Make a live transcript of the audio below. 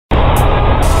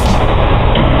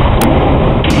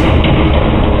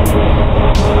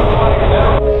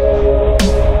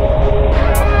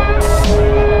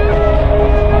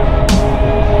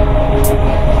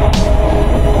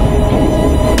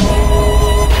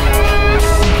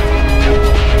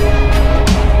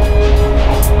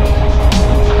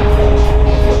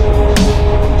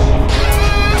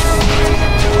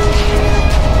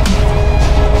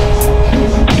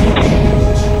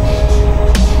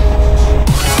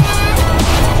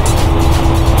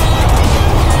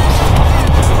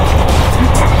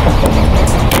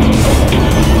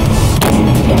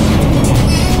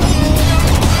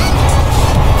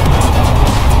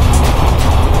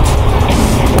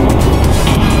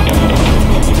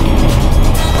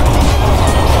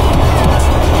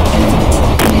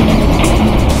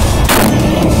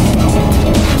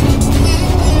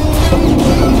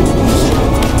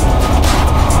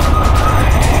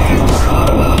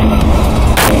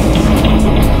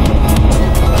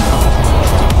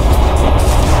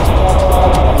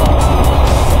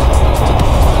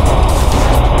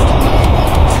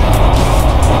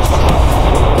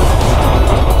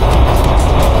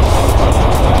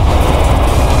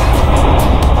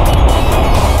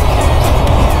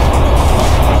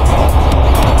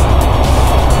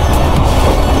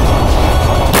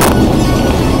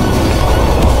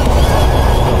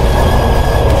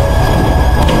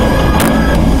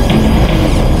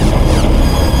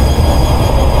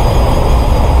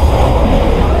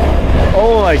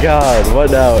god,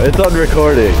 what now? It's on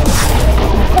recording.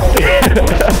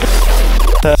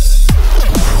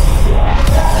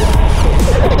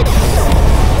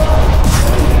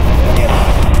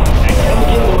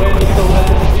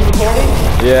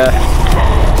 Yeah.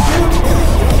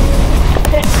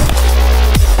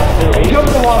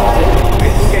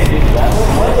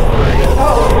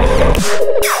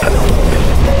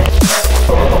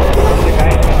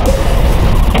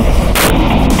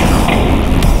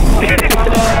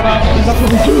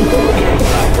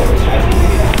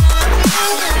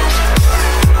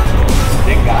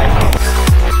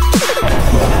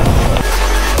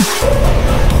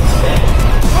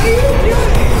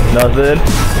 Nothing.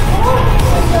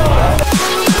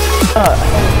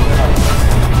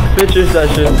 Picture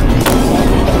session.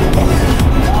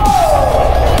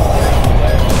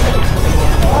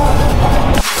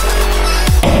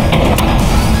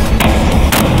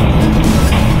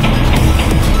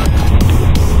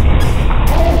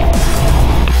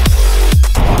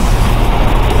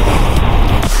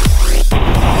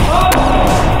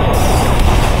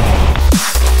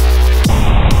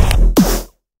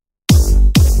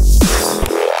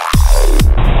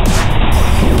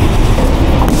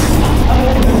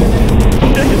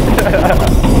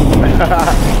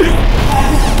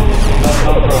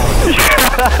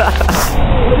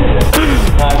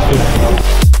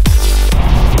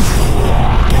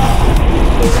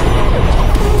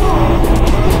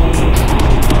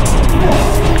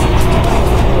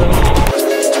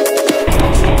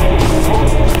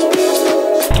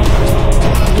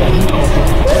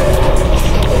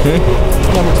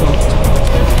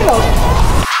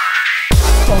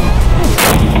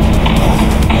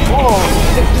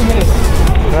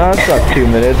 No, it's not 2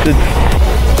 minutes. It's,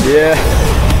 yeah.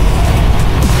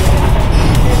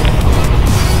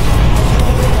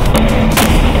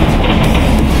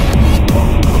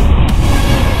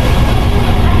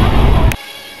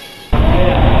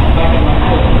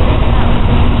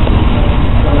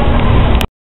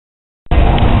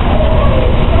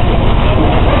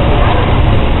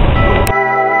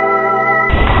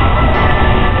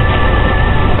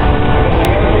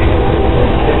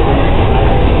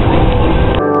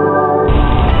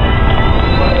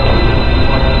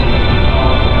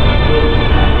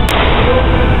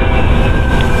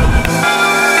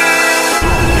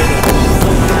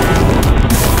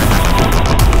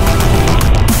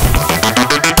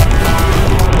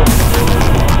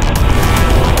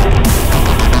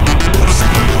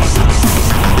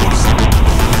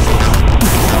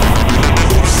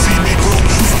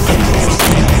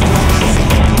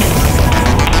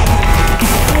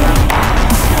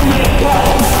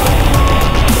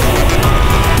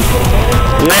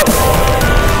 Yep.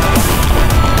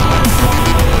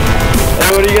 Hey,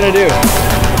 what are you gonna do?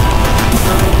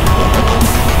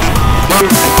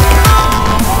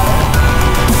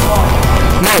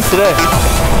 No, today.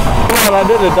 Come on, I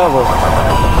did a double.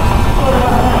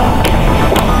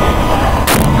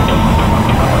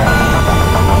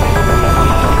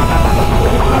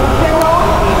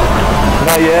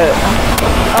 Not yet.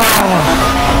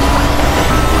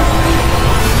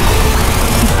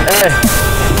 Hey.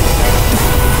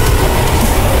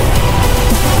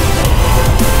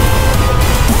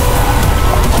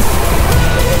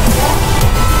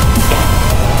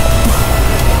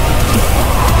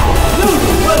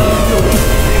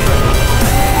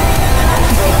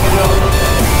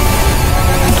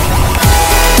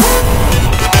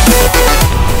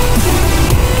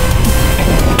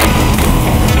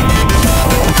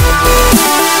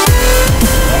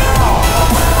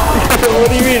 What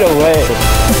do you mean away?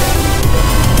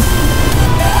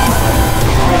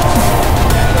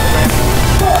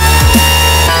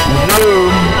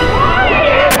 Zoom.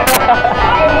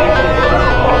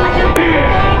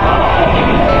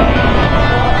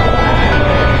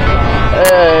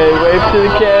 Hey, wave to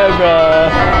the camera.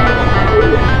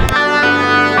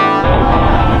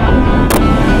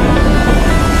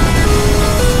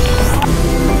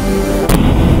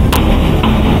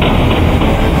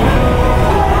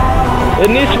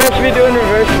 Isn't he supposed to be doing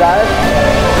reverse dive?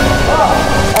 Oh,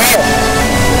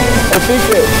 I think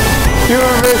it. Do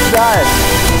reverse dive.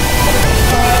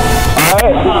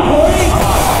 Alright.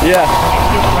 Yeah.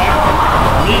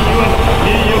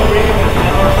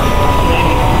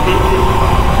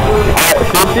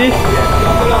 50?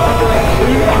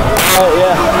 Oh,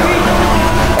 yeah.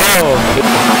 Oh.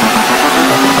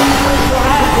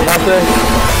 Nothing.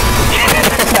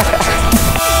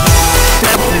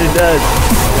 He does.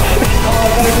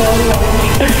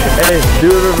 Hey, do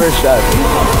a reverse dive.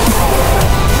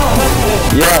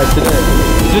 Yeah, today.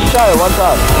 Just try it one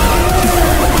time.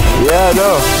 Yeah, I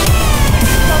know.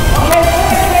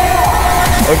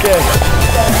 Okay.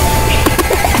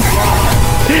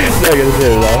 Not gonna say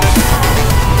it all.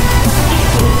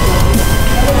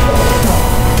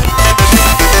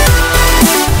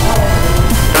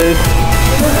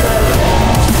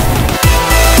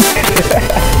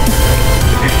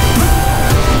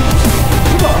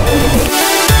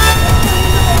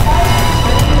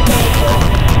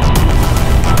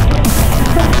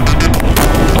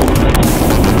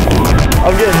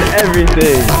 I'm getting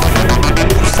everything.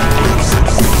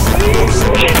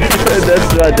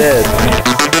 That's my dad.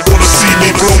 Wanna see me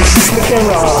blow?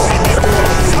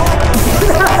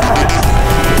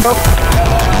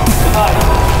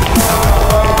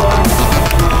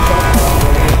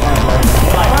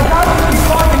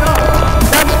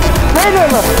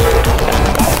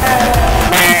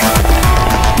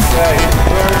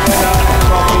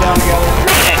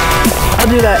 I'll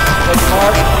do that.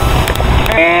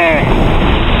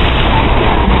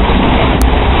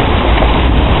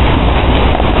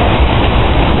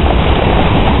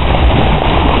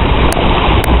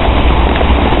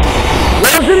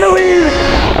 Love's in the weed.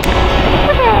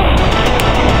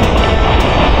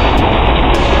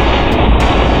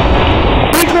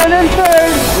 Speaker in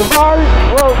third. LeVon,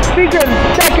 well, Speaker in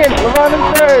second. LeVon in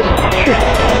third.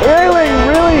 Railing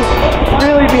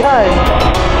really behind.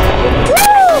 Woo!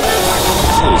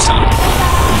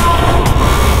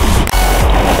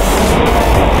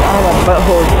 Oh, my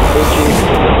butthole's itchy.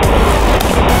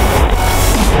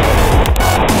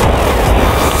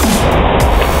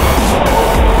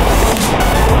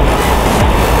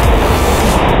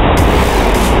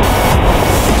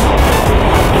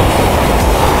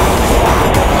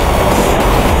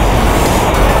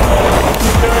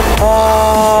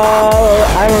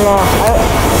 I don't know.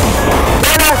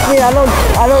 Don't ask me. I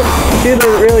don't do the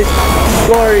really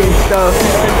scoring stuff.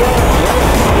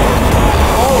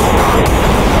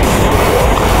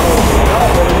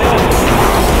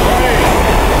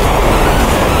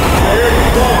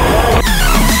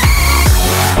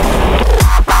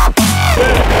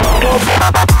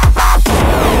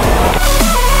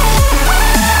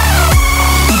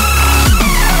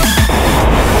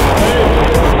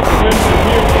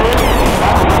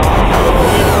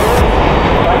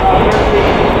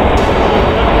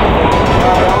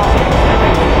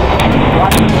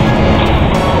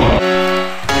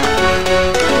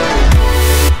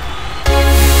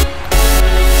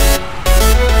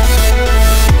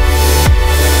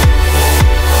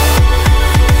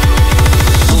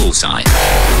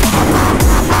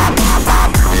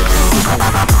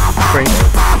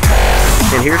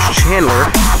 And here's Chandler.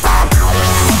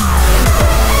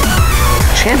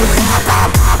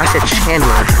 I said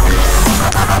Chandler.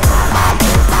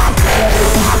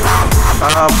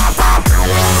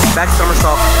 Back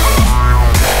somersault.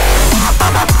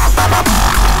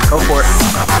 Go for it.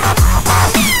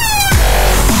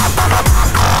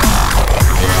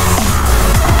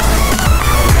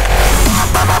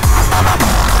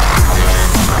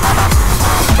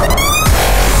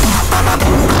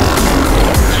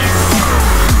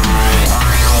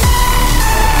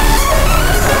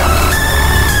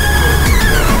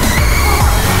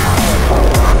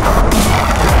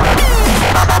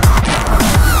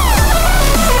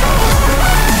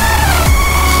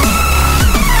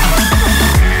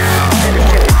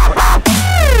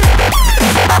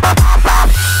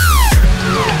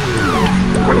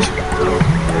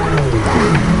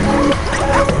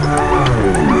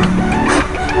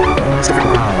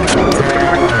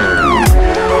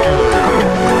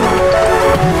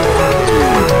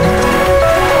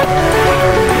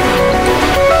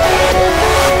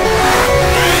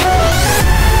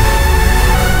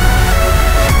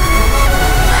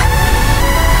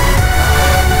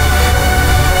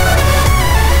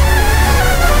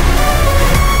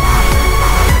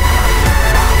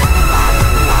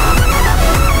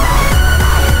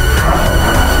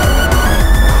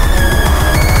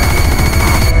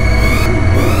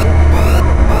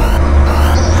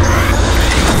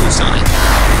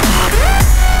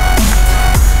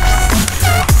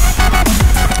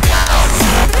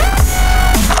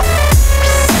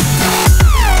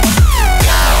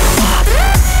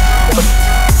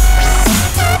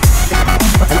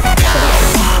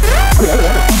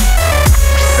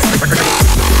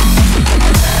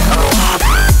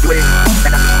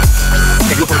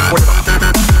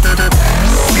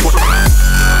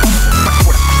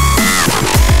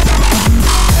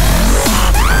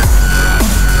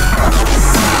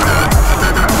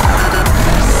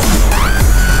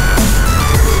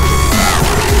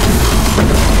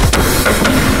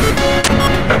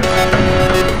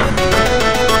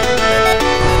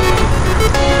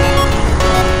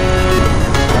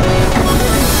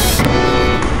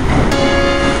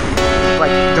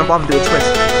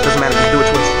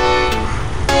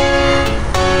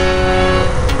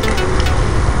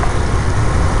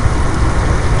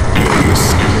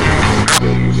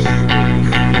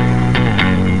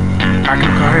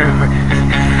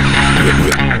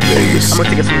 foot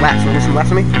to get some laps. Want to get some laps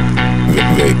with me?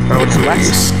 Some laps?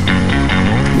 Vegas.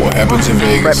 What happens in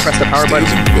Vegas? Press the power button.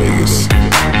 Stays in Vegas.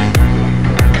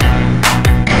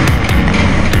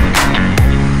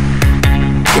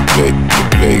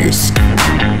 Vegas.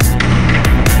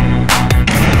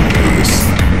 Vegas.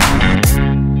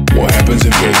 What happens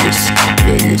in Vegas?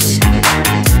 Vegas.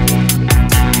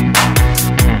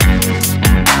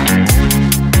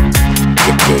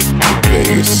 Vegas.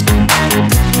 Vegas. Vegas.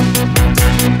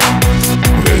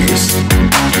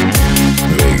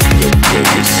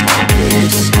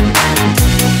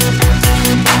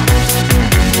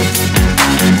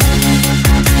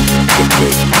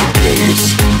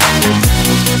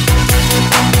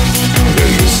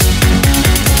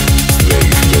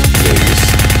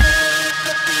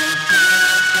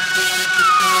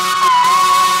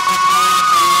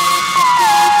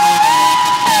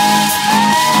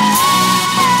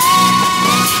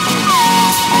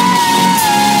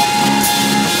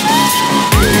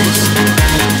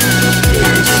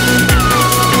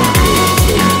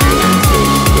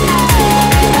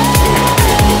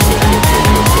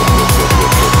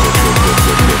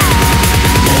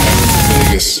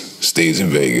 Stays in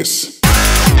Vegas.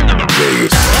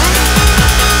 Vegas.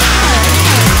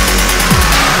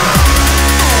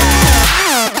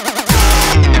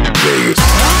 Vegas. Vegas.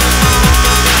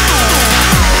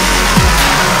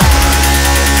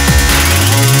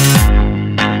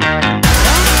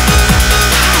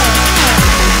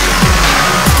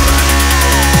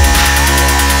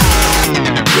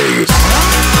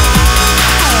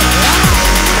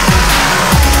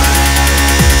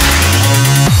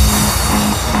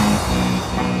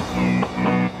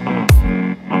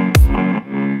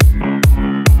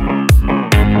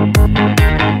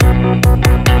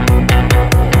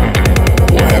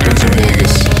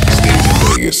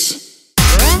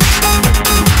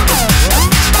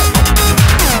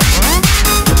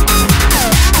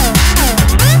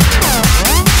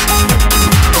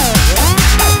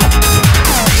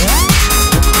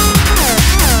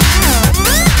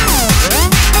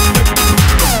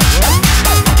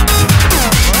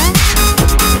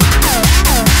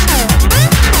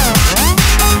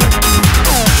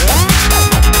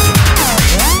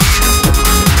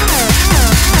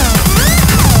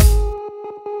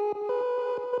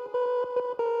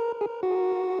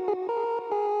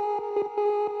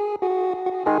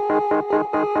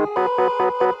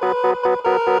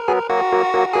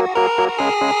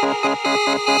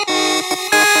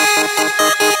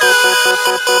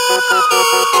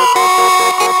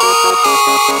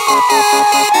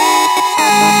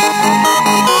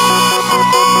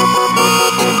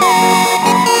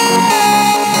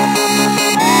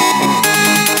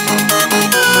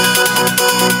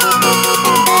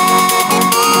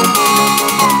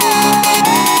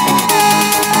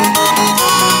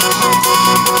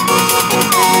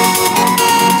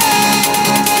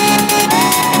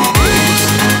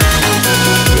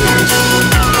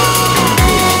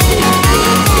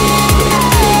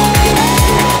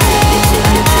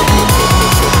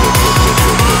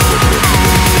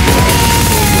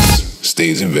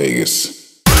 Stays in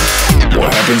Vegas.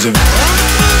 What happens in Vegas?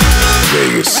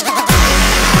 Vegas.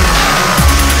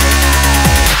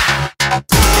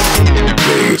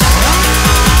 Vegas.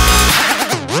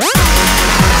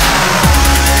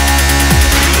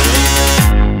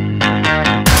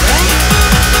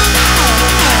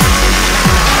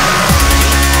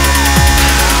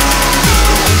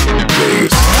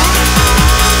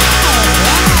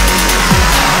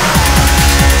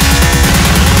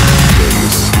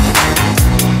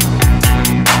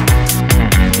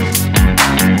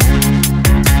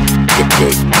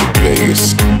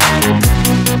 Vegas.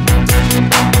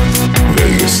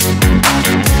 Vegas.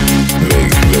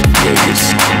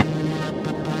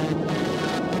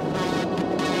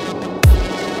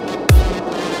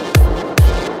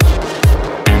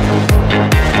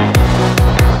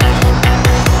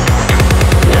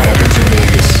 What happens in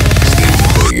Vegas stays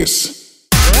in Vegas.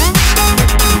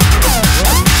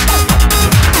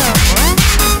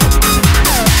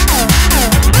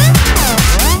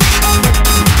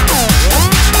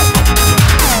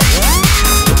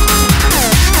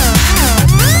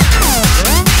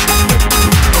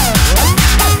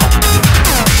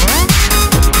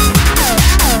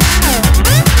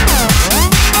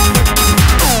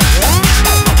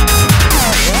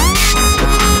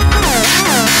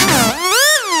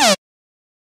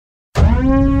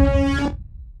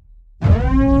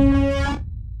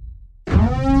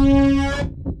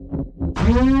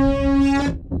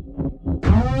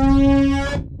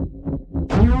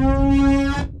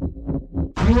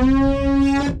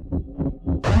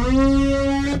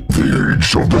 VH.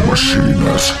 age of the machine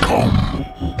has come.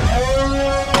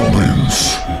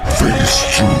 Commence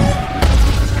phase 2.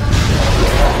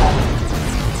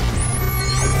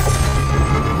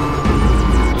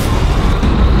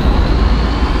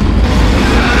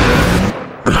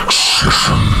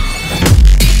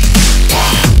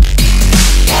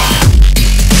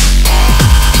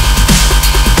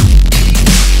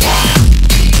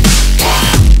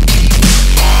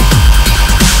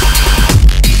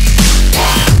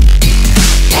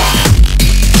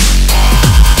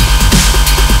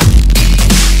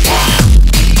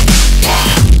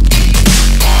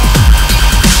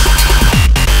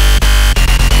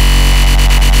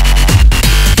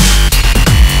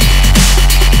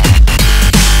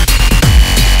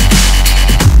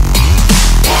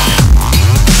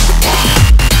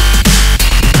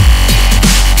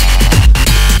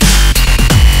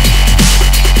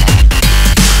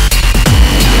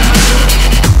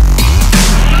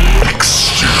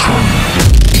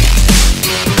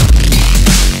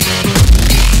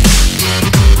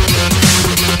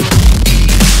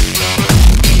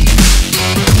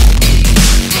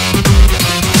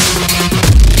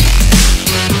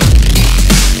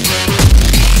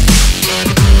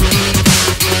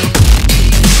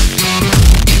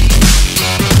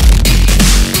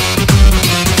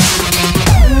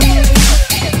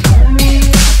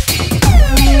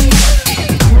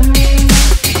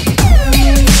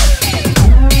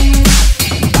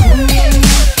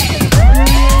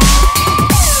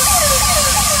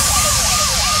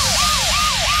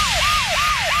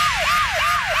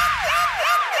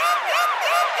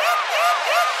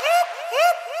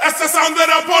 That's the sound of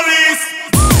the police.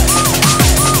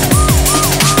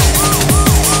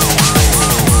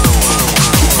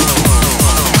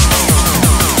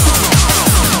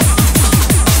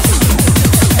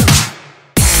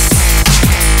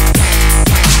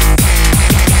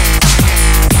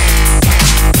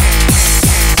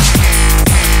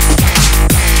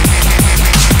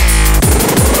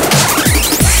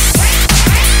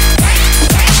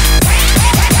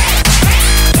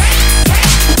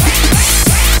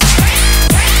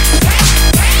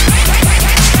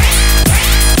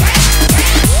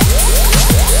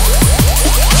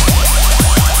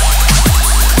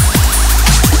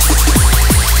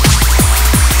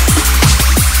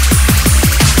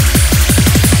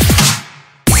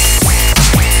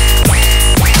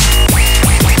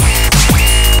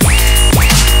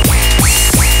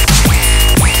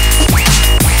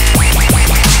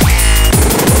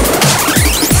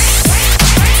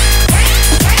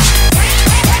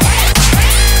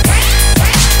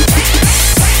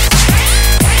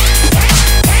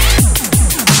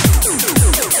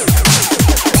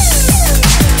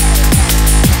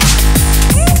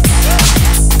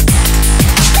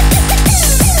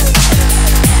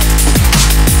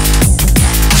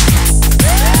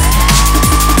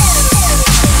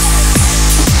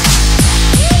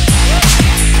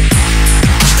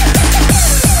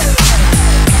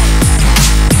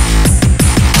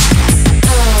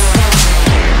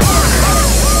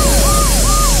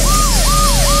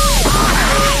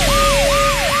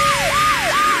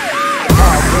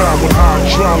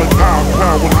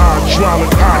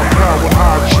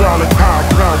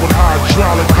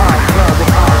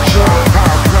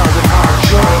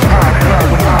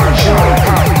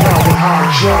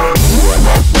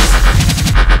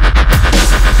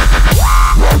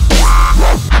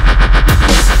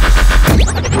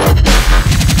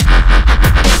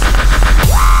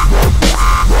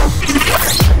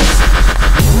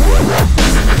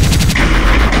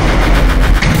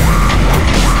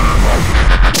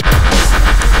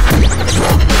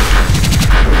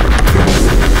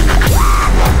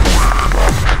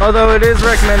 Although it is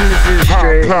recommended to do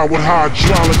straight. High-powered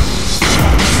hydraulic.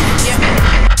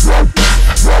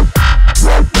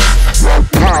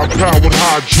 High-powered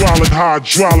hydraulic.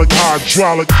 High-powered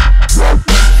hydraulic.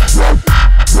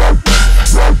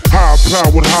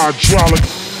 High-powered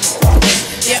hydraulic.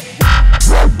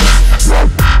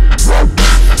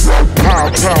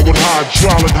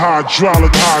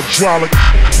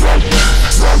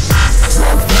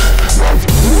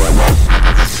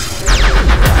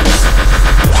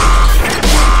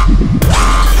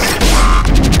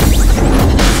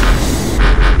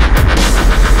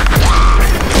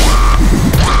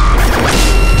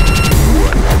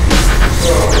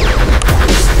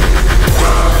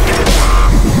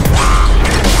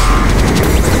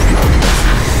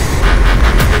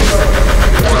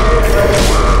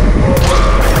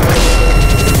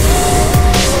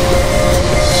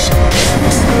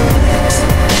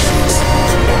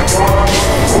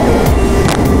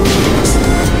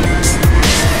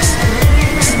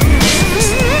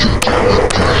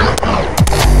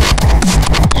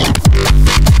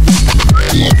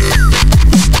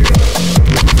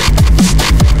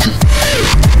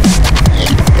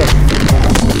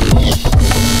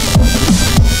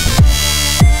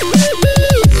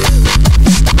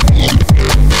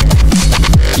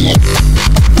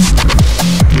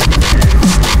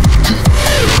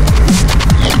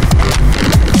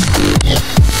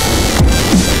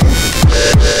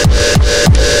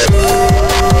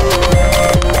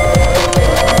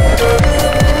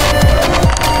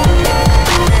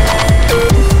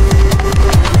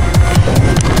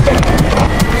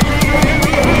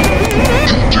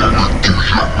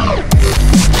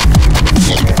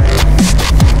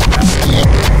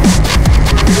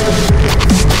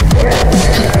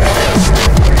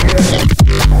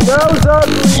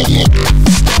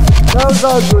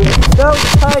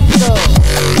 tight though.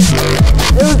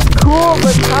 It was cool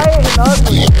but tight and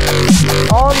ugly.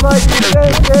 All in like the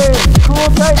same game. Cool,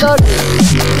 tight, and ugly.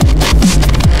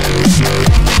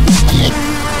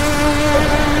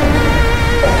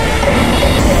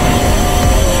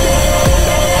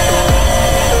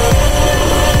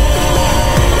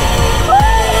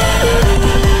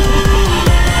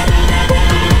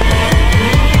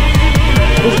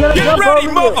 He's gonna Get jump ready,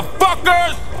 over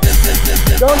motherfuckers!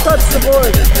 you. Don't touch the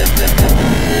board.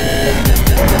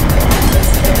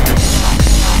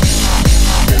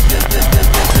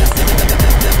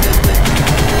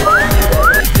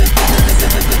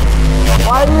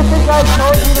 Why do you think I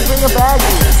told you to bring a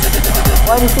baggie?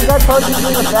 Why do you think I told you to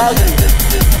bring a baggie?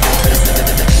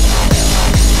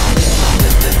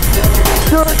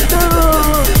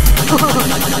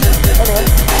 Anyway.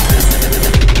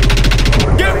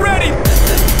 Get ready!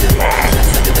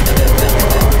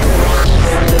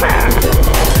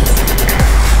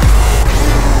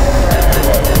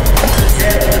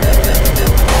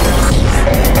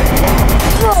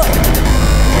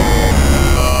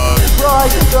 Bro, I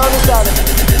can throw this at him.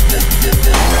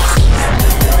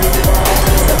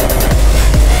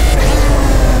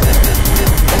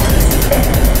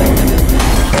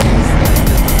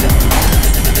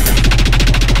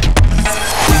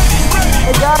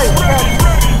 Hey guys, catch.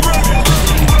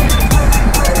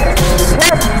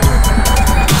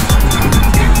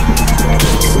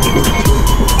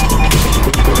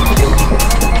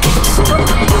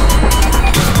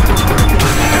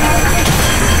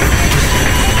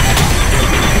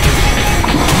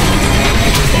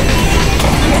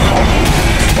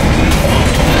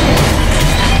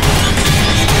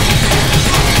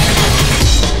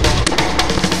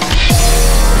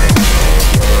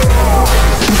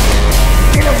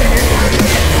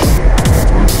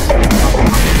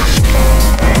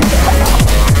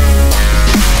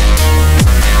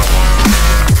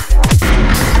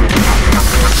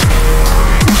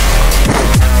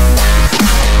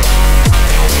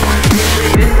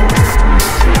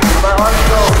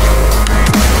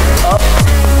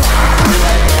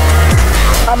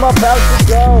 I'm about to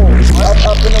go.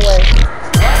 Up and away.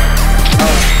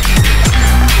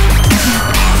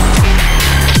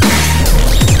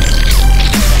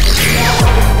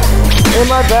 In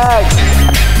my bag.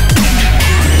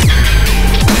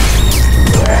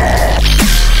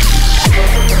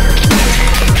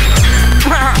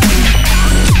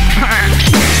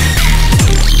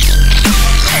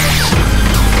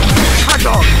 Hot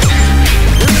dog.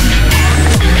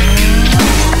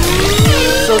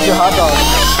 Sold your hot dog.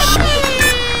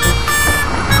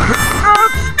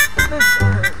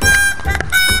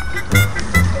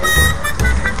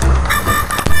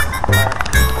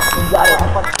 Got it.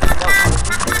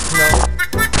 No.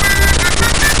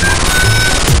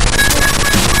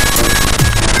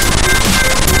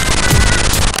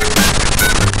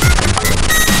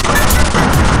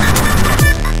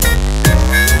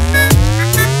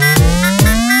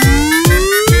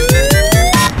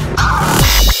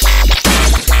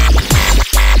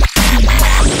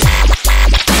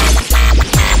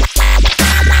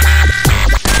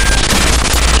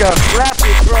 Just wrap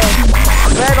it, bro.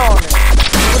 Bet on it.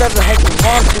 Whatever the heck you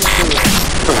want to do.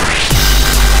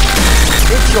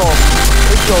 It's yours.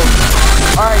 It's yours.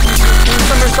 Alright, you do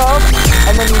somersault,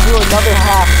 and then you do another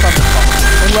half somersault.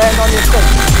 And land on your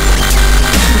face.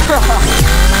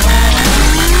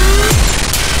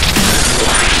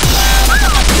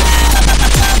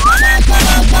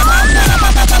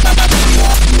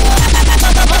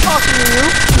 I'm not talking to you.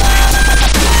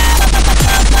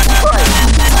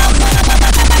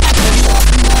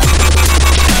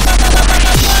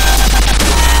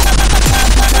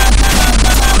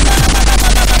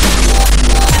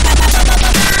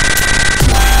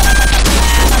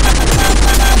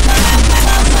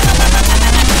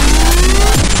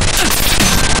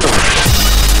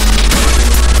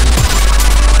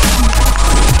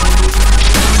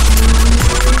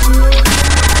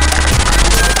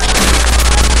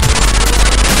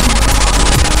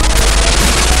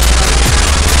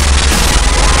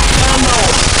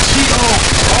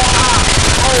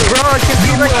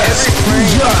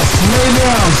 Lay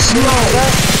down, slow.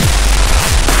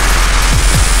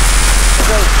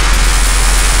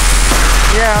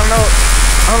 Yeah, I don't know.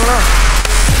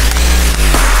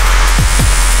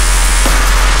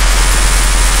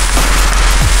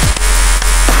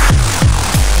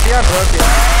 Yeah, I broke it.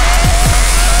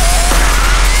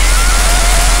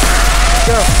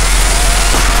 Go.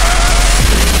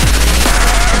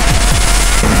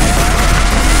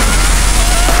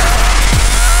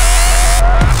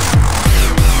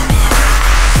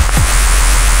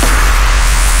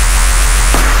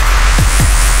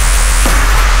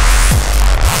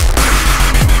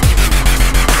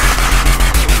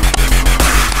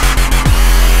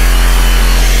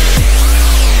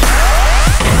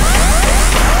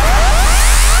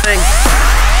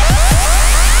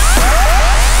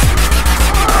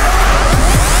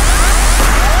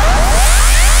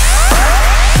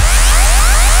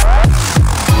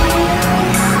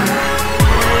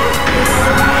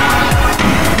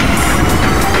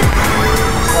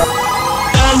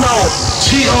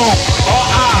 T-O-R-I-O-U-S.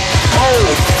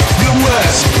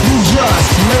 You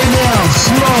just lay down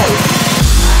slow.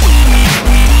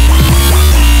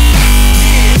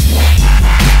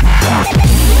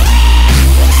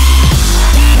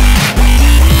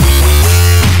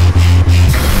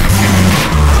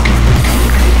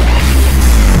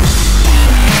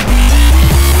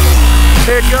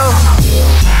 Here it goes.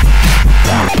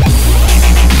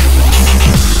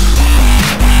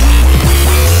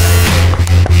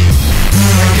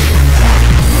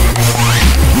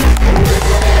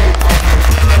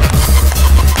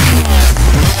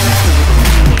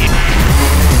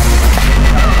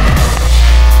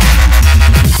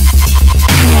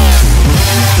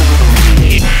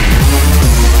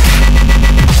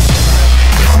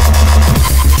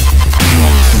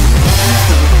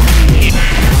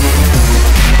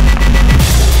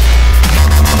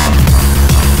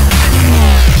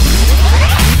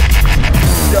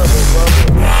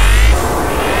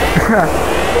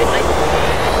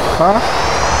 Huh?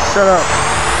 Shut up.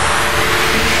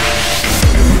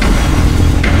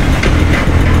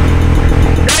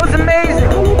 That was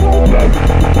amazing.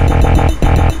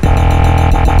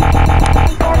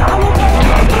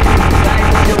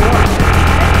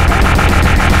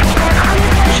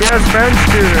 She has friends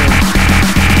too.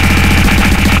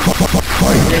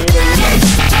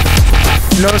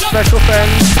 No special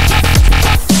friends.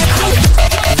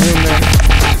 Zoom in.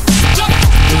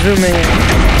 Zooming in.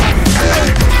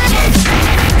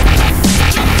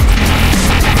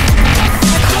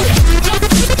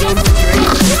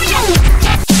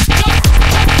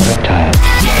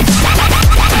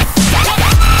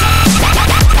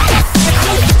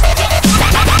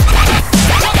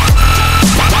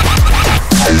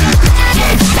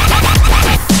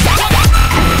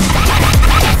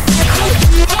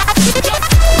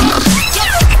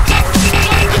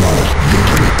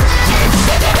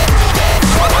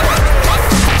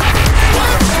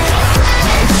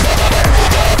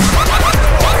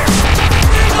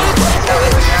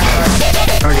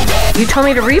 You told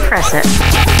me to repress it.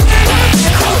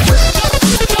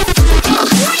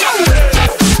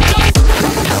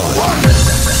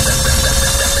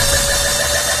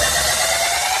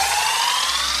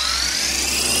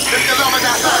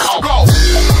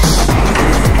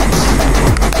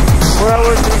 Well, that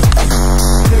was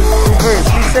reverse.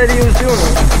 He said he was doing it.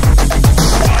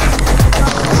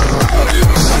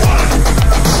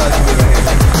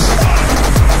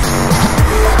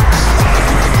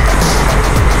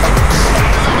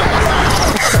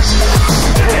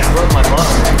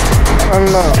 I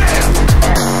don't know.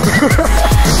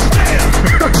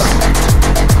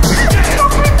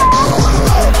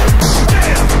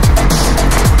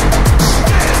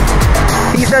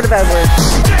 He said a bad word.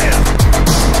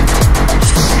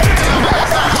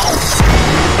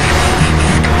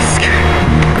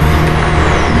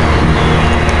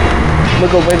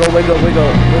 Wiggle, wiggle, wiggle,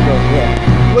 wiggle, wiggle,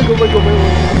 yeah. Wiggle, wiggle,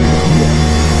 wiggle, yeah.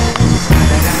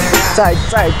 Side,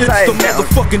 side, side, it's the down.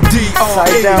 motherfucking D.R.E.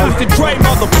 Side down. Dr. Dre,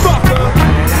 motherfucker.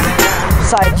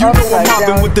 Side You up, know I'm side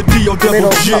mobbing down. with the D.O.G. Middle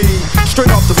up.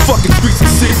 Straight off the fucking streets of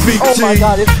CBT. Oh my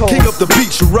God, it's cold. King up the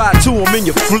beach, you ride to him in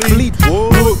your fleet.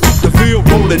 Look, the field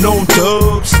rolling on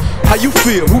dubs. How you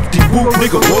feel? Whoop-de-whoop,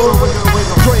 nigga, what?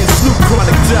 Dre and Snoop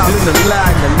Chronic down in the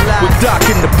lag. With Doc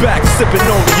in the back, sipping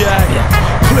on yak.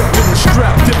 Clipping the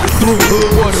strap, dipping through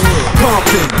hood.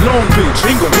 Compton, Long Beach,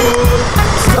 Inglewood.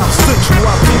 South Central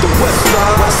out to the west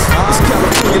side.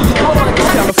 It's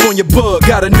California bug,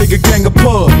 got a nigga gang of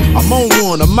pub. I'm on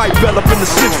one, I might bell up in the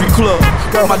Century Club.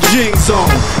 Got my jeans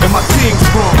on, and my team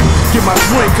strong. Get my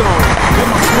drink on, get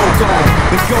my smoke on,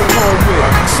 and go home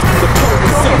with some of the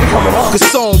poker. A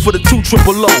song for the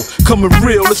 200 coming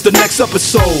real, it's the next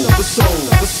episode.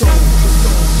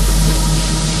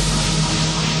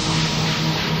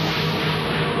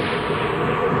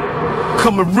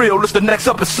 Coming real, it's the next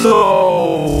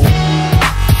episode.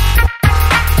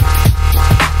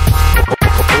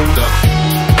 Hold up.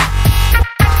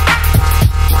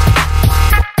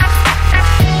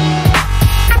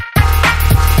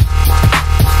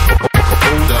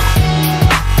 Hold up.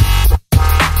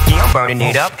 Yeah, I'm burning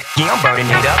it up. Yeah, I'm burning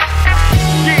it up.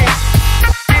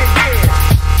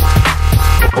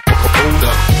 Hold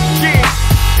up.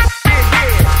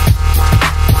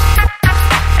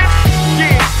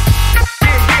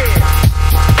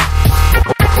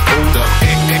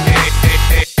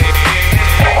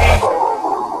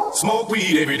 Smoke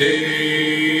weed every day.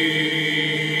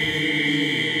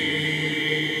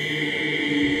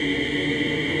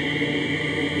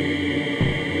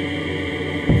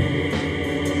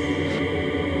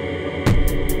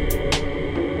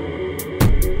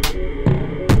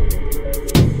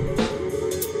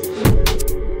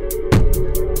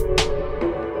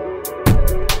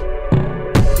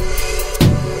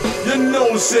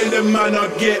 say the man a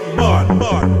get bad.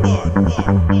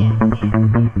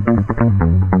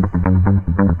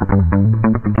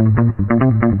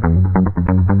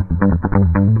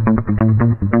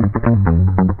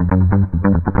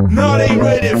 No, they ain't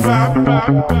ready, fam.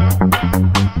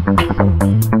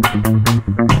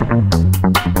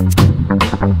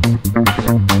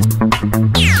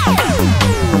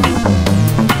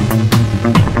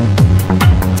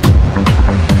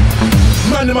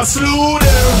 Man, them a slow down.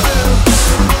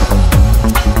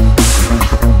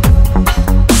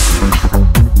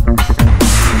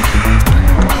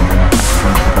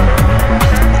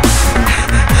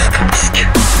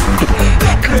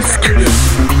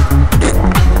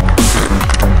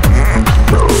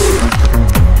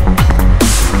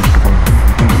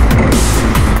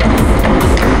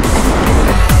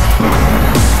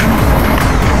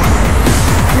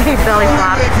 Belly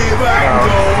flop.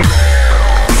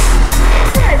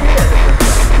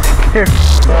 Here.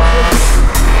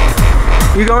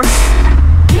 You going?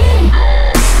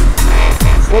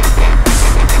 Whoop.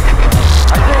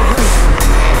 I can't do it.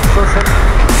 Listen.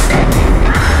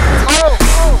 Oh!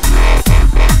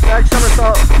 Back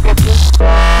somersault.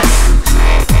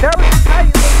 That was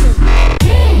tight looking.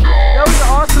 That was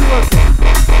awesome looking.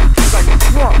 She's like,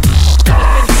 whoa.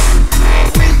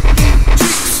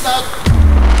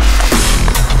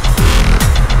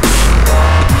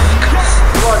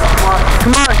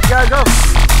 Come on, you gotta go.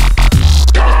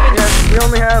 Yeah, we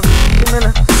only have 2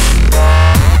 minutes.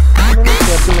 2 minutes?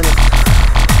 Yeah, 2 minutes.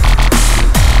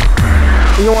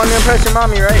 You want to impress your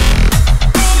mommy, right?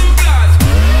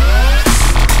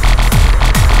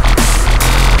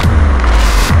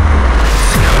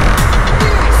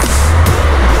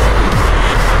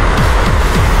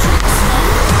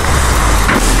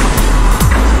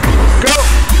 Go!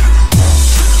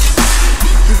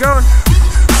 Keep going.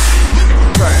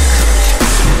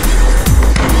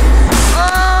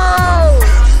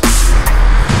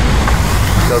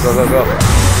 Go.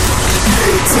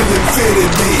 To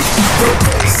infinity, the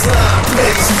baseline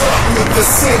plays fuck with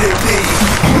vicinity.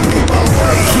 My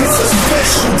way, here's a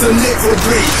special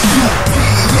delivery.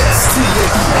 UPS to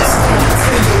your best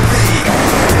infinity.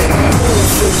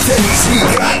 Move for days, we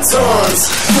got tons.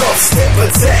 Rough step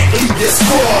attack, leave your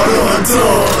squad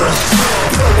undone.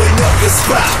 Blowing up the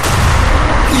spot,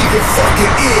 even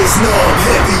fucking ears numb.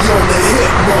 Heavy on the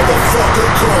hip, motherfucker,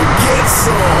 come get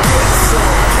some.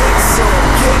 Get some,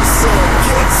 get some,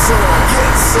 get some,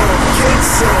 get some, get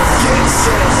some, get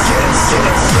some,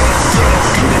 get some,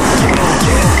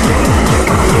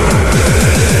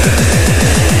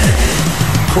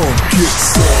 come get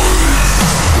some.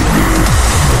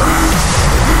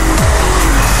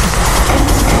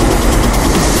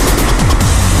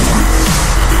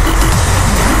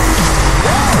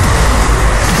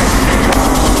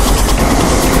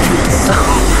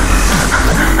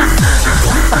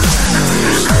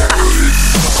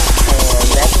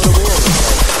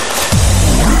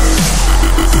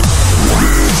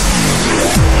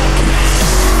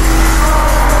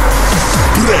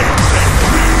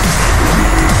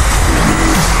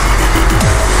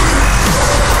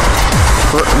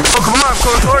 Oh, come on, I'm so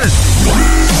recorded.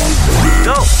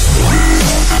 Go.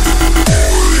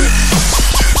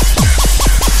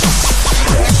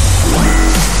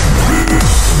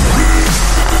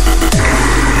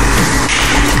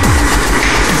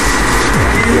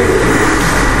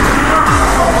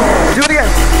 Do it again.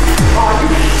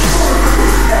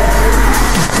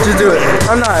 Just do it.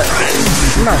 I'm not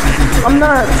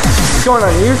going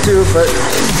on YouTube, but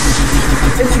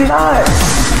it's not.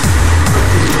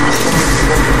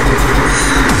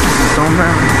 Don't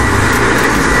matter.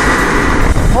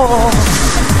 Oh.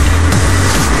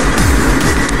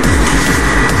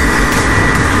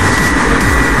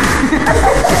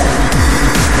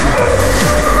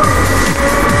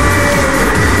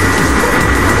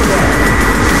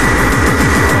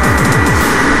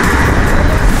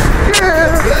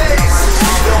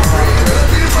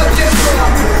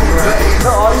 The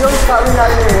audio's probably not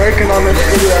even working on this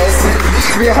video,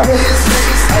 to be honest.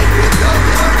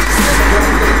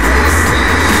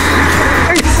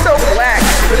 He's so black.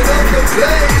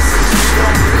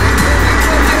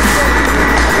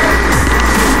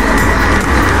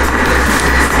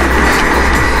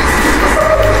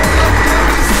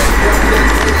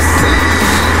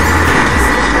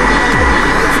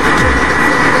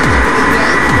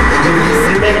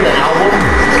 You're making an album?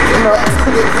 No.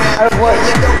 I have what?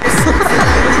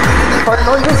 Fart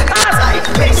noises?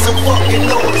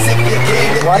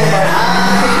 Why am I?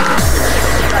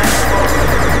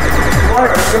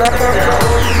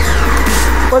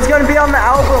 What's gonna be on the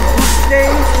album?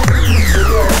 Things?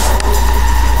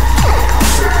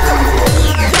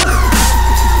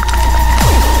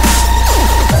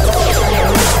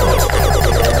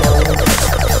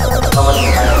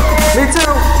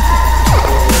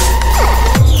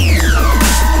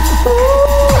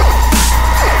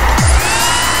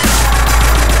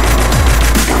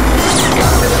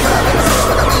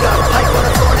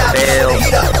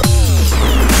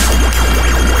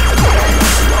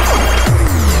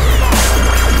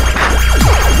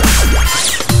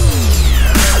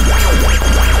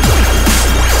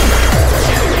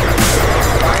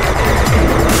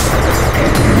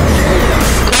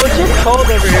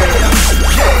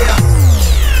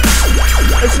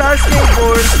 on our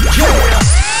skateboards.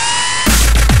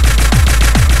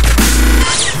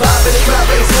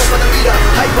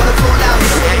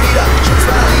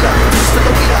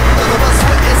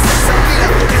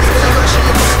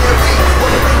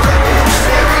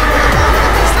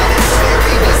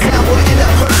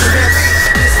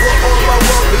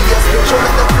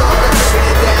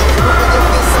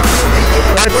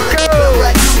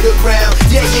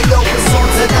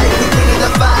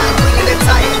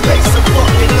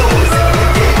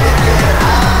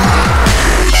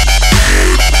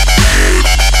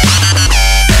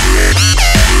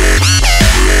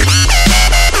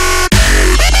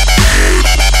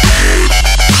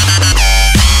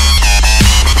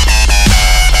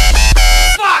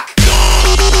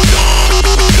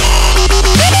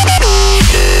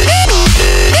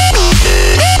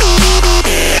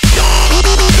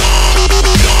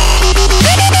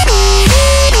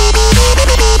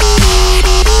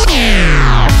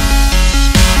 Yeah.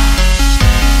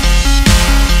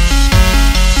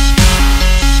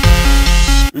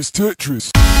 It's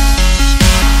Tetris.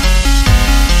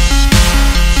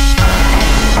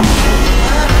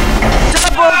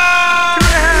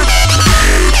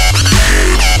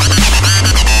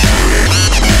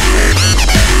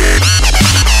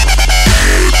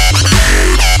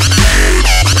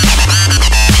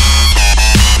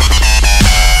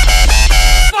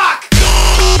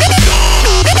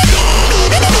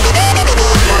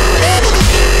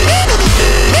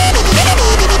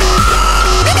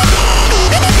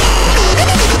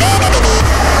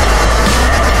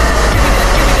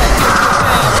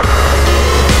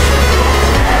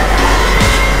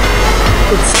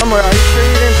 It's somewhere. Are you sure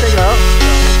you didn't take it out?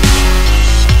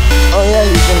 Oh yeah,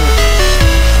 you didn't.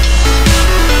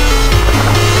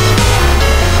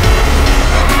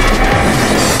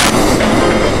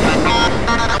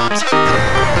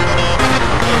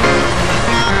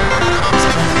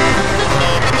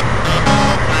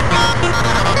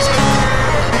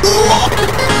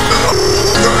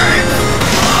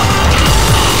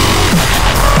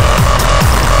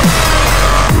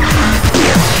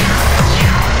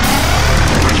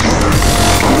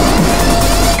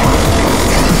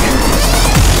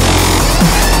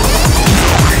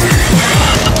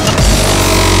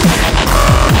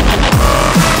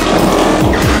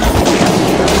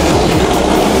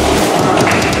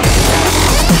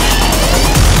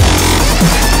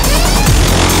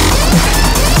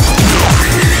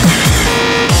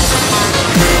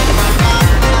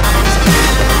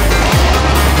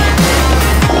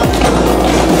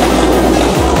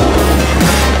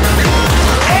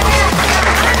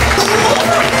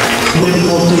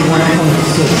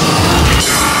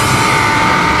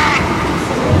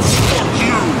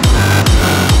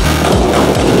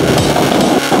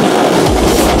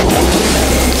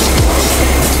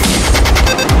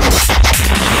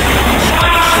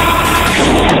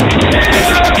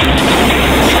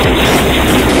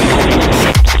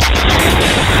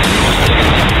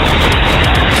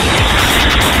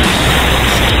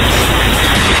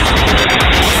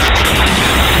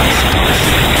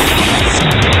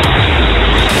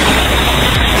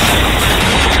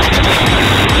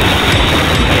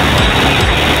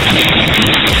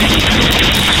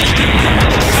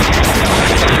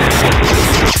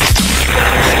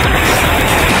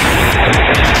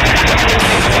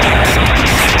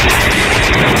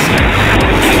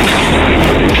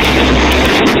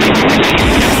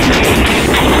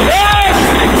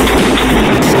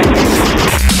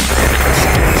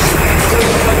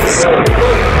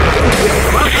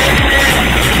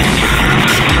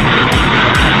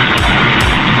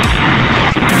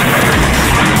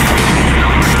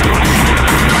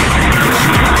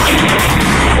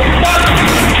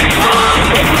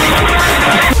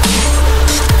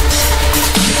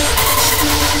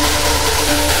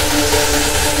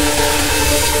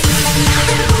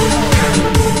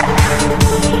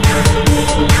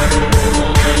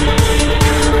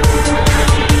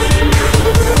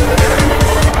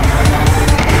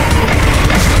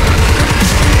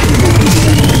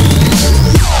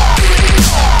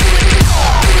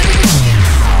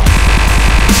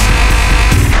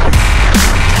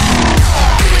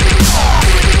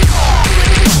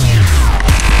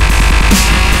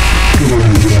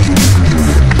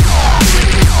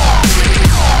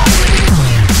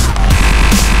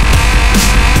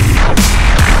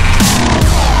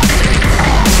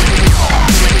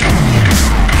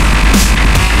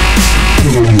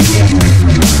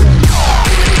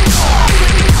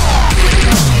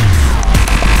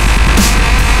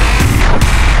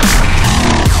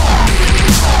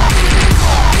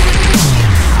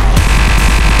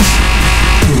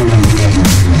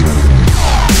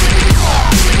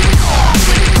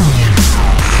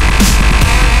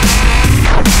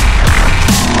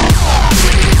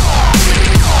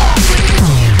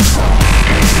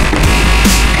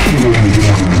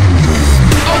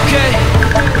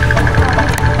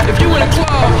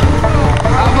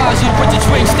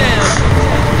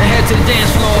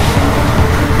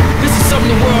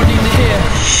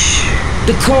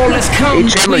 The call has come. Hey,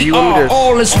 Chandler, We you want me are to-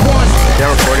 all as one. You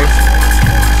done recording?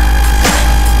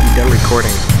 You done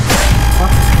recording?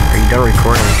 Are you done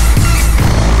recording?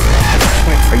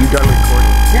 Are you done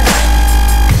recording? Yeah.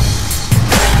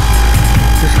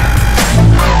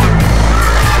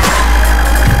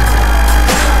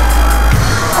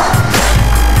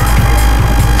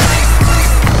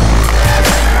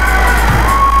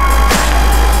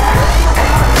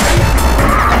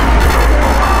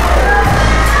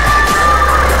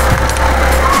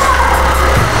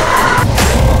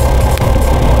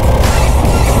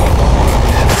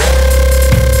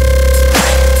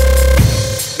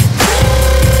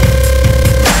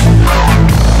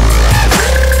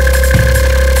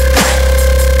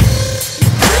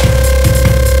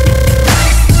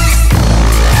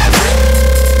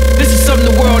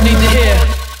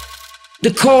 The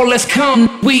call has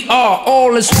come, we are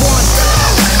all as one.